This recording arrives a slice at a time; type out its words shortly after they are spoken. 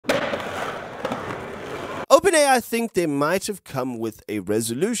OpenAI think they might have come with a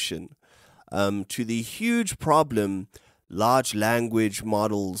resolution to the huge problem large language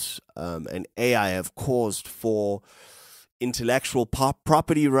models and AI have caused for intellectual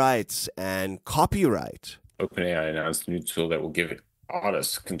property rights and copyright. OpenAI announced a new tool that will give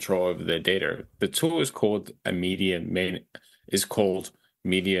artists control over their data. The tool is called Media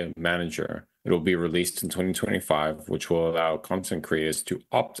Manager. It will be released in 2025, which will allow content creators to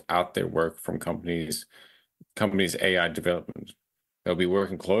opt out their work from companies' AI development. They'll be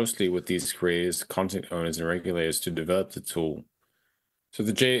working closely with these creators, content owners, and regulators to develop the tool. So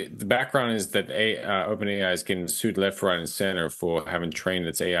the background is that OpenAI is getting sued left, right, and center for having trained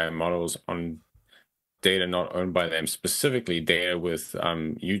its AI models on data not owned by them, specifically data with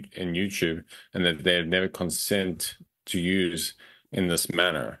in YouTube, and that they have never consent to use in this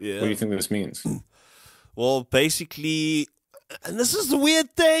manner. Yeah. What do you think this means? Well, basically, and this is the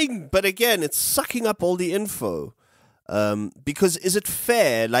weird thing, but again, it's sucking up all the info. Because is it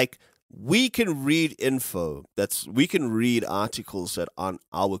fair? Like, we can read info, we can read articles that aren't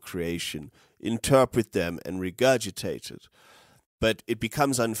our creation, interpret them, and regurgitate it. But it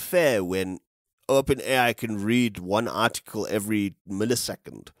becomes unfair when OpenAI can read one article every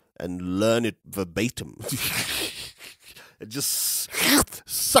millisecond and learn it verbatim. And just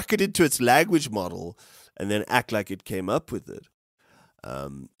suck it into its language model and then act like it came up with it.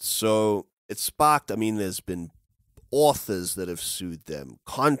 So it sparked, I mean, there's been authors that have sued them,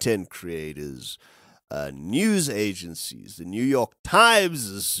 content creators, news agencies. The New York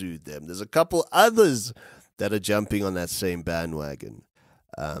Times has sued them. There's a couple others that are jumping on that same bandwagon.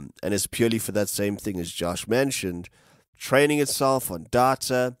 And it's purely for that same thing as Josh mentioned, training itself on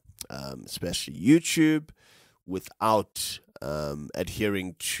data, especially YouTube, without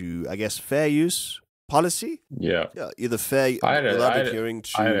adhering to, I guess, fair use policy. Yeah, either fair without adhering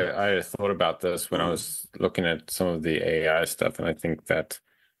to. I had thought about this when I was looking at some of the AI stuff, and I think that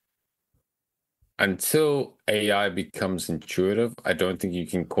until AI becomes intuitive, I don't think you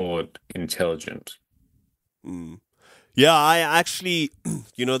can call it intelligent. Yeah, I actually,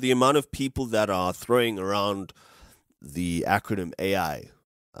 you know, the amount of people that are throwing around the acronym AI,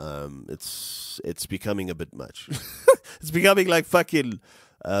 it's becoming a bit much. It's becoming like fucking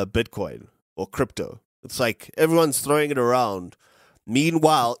Bitcoin or crypto. It's like everyone's throwing it around.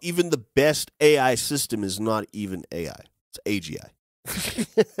 Meanwhile, even the best AI system is not even AI. It's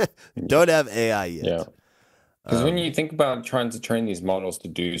AGI. Don't have AI yet. Yeah. Because when you think about trying to train these models to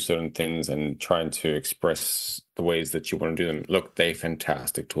do certain things and trying to express the ways that you want to do them, look, they're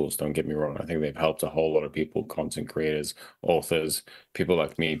fantastic tools, don't get me wrong. I think they've helped a whole lot of people, content creators, authors, people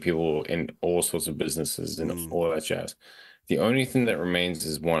like me, people in all sorts of businesses and all that jazz. The only thing that remains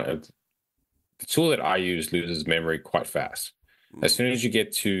is the tool that I use loses memory quite fast. As soon as you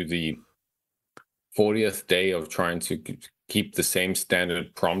get to the 40th day of trying to keep the same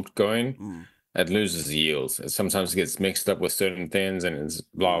standard prompt going, it loses yields. Sometimes it gets mixed up with certain things and it's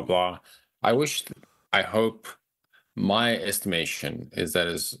blah, blah. I hope my estimation is that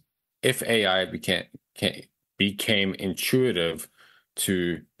if AI became intuitive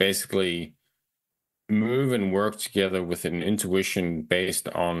to basically move and work together with an intuition based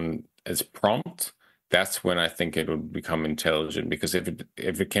on its prompt, that's when I think it would become intelligent. Because if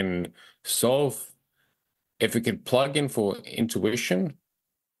it can plug in for intuition,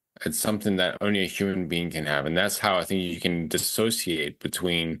 it's something that only a human being can have. And that's how I think you can dissociate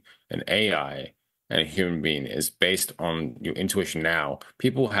between an AI and a human being, is based on your intuition. Now,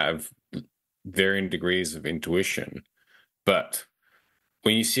 people have varying degrees of intuition, but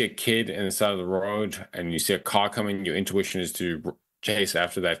when you see a kid in the side of the road and you see a car coming, your intuition is to chase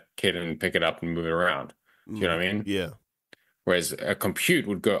after that kid and pick it up and move it around. Do you know what I mean? Yeah. Whereas a compute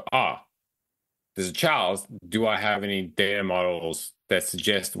would go, there's a child. Do I have any data models that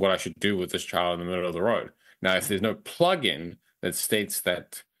suggest what I should do with this child in the middle of the road? Now, if there's no plugin that states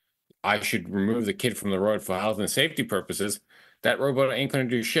that I should remove the kid from the road for health and safety purposes, that robot ain't going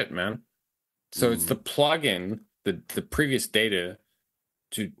to do shit, man. So it's the plugin, the previous data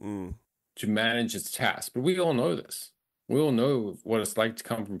to manage its task. But we all know this. We all know what it's like to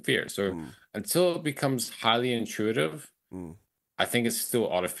come from fear. So until it becomes highly intuitive, I think it's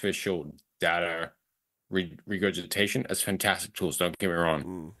still artificial data regurgitation. As fantastic tools, don't get me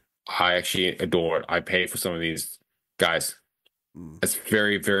wrong. I actually adore it. I pay for some of these guys. It's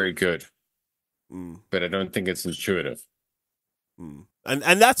very, very good. But I don't think it's intuitive.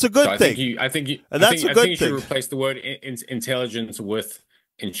 And that's a good thing. I think you should replace the word intelligence with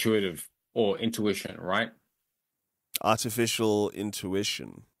intuitive or intuition, right? Artificial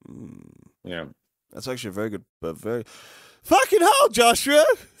intuition. Yeah. That's actually a very good, but very fucking hell, Joshua.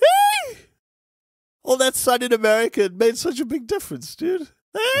 all that sun in America, it made such a big difference, dude.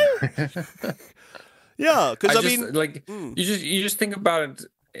 Yeah, because I mean, like you just think about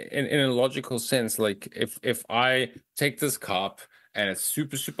it in a logical sense. Like if I take this cup and it's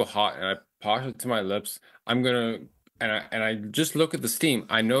super hot and I pass it to my lips, I'm gonna and I just look at the steam.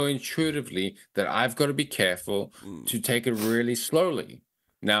 I know intuitively that I've got to be careful to take it really slowly.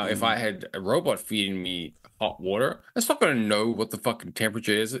 Now, if I had a robot feeding me hot water, it's not going to know what the fucking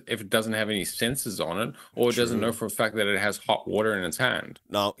temperature is if it doesn't have any sensors on it, or it doesn't know for a fact that it has hot water in its hand.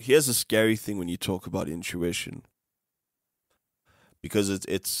 Now, here's a scary thing when you talk about intuition, because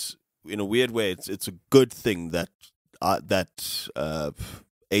it's in a weird way, it's a good thing that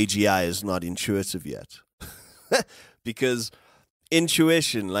AGI is not intuitive yet, because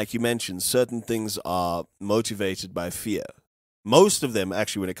intuition, like you mentioned, certain things are motivated by fear. Most of them,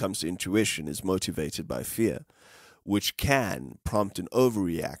 actually, when it comes to intuition, is motivated by fear, which can prompt an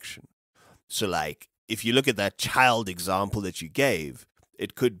overreaction. So, like, if you look at that child example that you gave,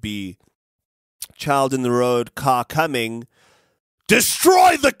 it could be child in the road, car coming,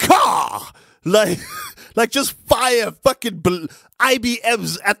 destroy the car! Like just fire fucking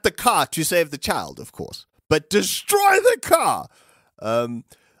IBMs at the car to save the child, of course. But destroy the car!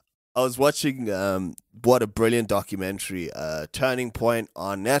 I was watching what a brilliant documentary, Turning Point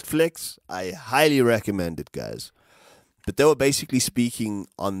on Netflix. I highly recommend it, guys. But they were basically speaking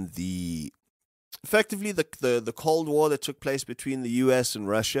on effectively the Cold War that took place between the US and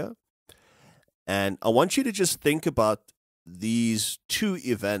Russia. And I want you to just think about these two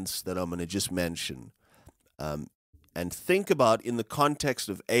events that I'm going to just mention. And think about, in the context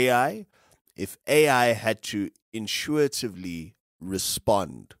of AI, if AI had to intuitively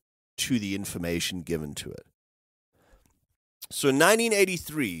respond to the information given to it. So in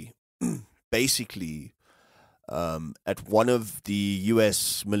 1983, basically, at one of the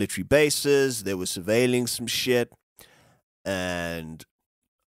U.S. military bases, they were surveilling some shit, and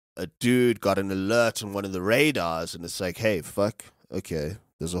a dude got an alert on one of the radars, and it's like, hey, fuck, okay,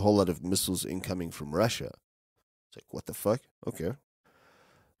 there's a whole lot of missiles incoming from Russia. It's like, what the fuck? Okay.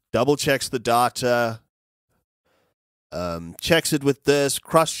 Double checks the data, checks it with this,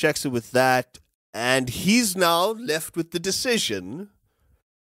 cross-checks it with that, and he's now left with the decision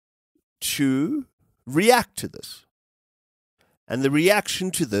to react to this. And the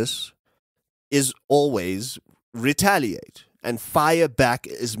reaction to this is always retaliate and fire back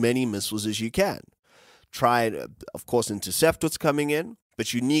as many missiles as you can. Try and, of course, intercept what's coming in,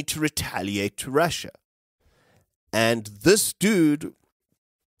 but you need to retaliate to Russia. And this dude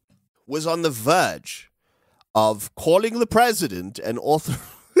was on the verge of calling the president and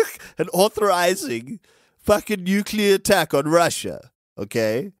authorizing fucking nuclear attack on Russia,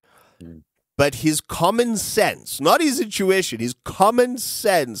 okay? But his common sense, not his intuition, his common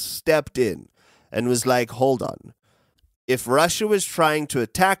sense stepped in and was like, hold on. If Russia was trying to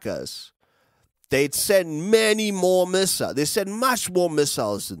attack us, they'd send many more missiles. They send much more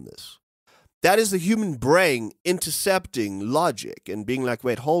missiles than this. That is the human brain intercepting logic and being like,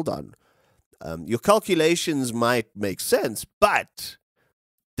 wait, hold on. Your calculations might make sense, but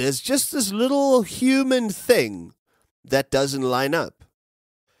there's just this little human thing that doesn't line up.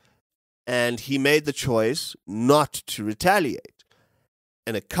 And he made the choice not to retaliate.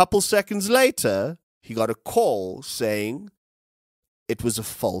 And a couple seconds later, he got a call saying it was a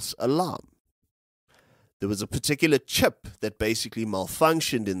false alarm. There was a particular chip that basically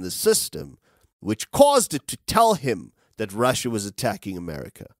malfunctioned in the system, which caused it to tell him that Russia was attacking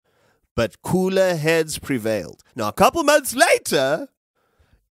America. But cooler heads prevailed. Now, a couple months later,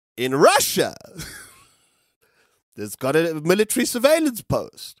 in Russia, there's got a military surveillance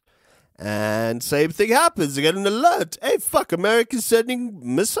post. And same thing happens. They get an alert. Hey, fuck, America's sending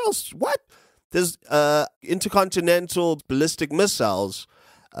missiles. What? There's intercontinental ballistic missiles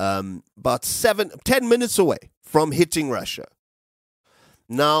about 10 minutes away from hitting Russia.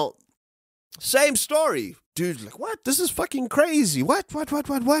 Now, same story. Dude's like, what? This is fucking crazy. What?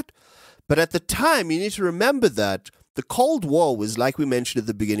 But at the time, you need to remember that the Cold War was, like we mentioned at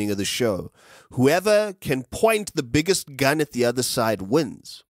the beginning of the show, whoever can point the biggest gun at the other side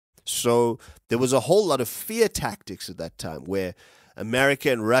wins. So there was a whole lot of fear tactics at that time where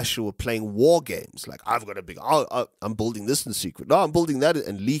America and Russia were playing war games. Like, I've got a big, I'm building this in secret. No, I'm building that,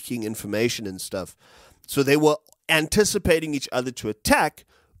 and leaking information and stuff. So they were anticipating each other to attack.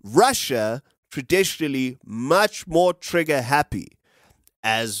 Russia, traditionally much more trigger happy,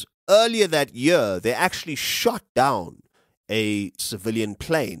 as earlier that year, they actually shot down a civilian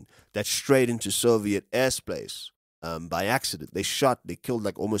plane that strayed into Soviet airspace by accident. They killed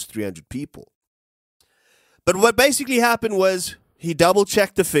like almost 300 people. But what basically happened was he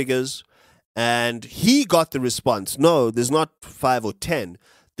double-checked the figures, And he got the response, no, there's not 5 or 10.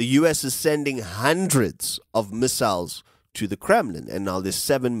 The US is sending hundreds of missiles to the Kremlin, and now they're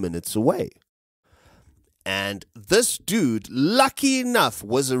 7 minutes away. And this dude, lucky enough,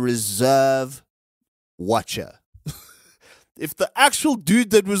 was a reserve watcher. If the actual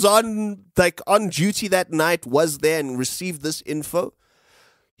dude that was on duty that night was there and received this info,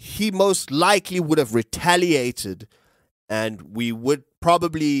 he most likely would have retaliated, and we would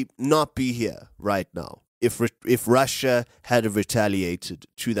probably not be here right now if Russia had retaliated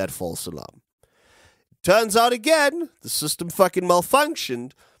to that false alarm. Turns out again, the system fucking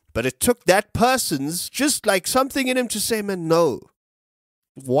malfunctioned, but it took that person's just like something in him to say, man, no.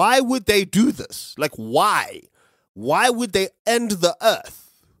 Why would they do this? Like, why? Why would they end the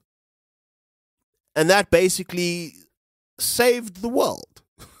earth? And that basically saved the world.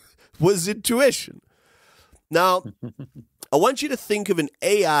 Was intuition. Now, I want you to think of an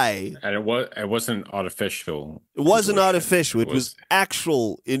AI. And it wasn't artificial. It wasn't artificial. It was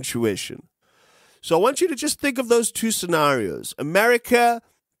actual intuition. So I want you to just think of those two scenarios. America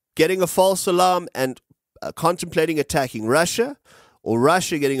getting a false alarm and contemplating attacking Russia, or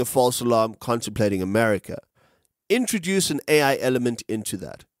Russia getting a false alarm contemplating America. Introduce an AI element into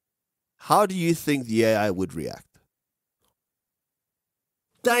that. How do you think the AI would react?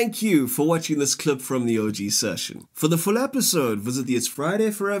 Thank you for watching this clip from the OG session. For the full episode, visit the It's Friday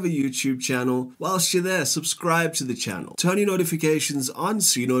Forever YouTube channel. Whilst you're there, subscribe to the channel. Turn your notifications on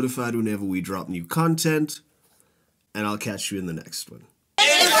so you're notified whenever we drop new content. And I'll catch you in the next one.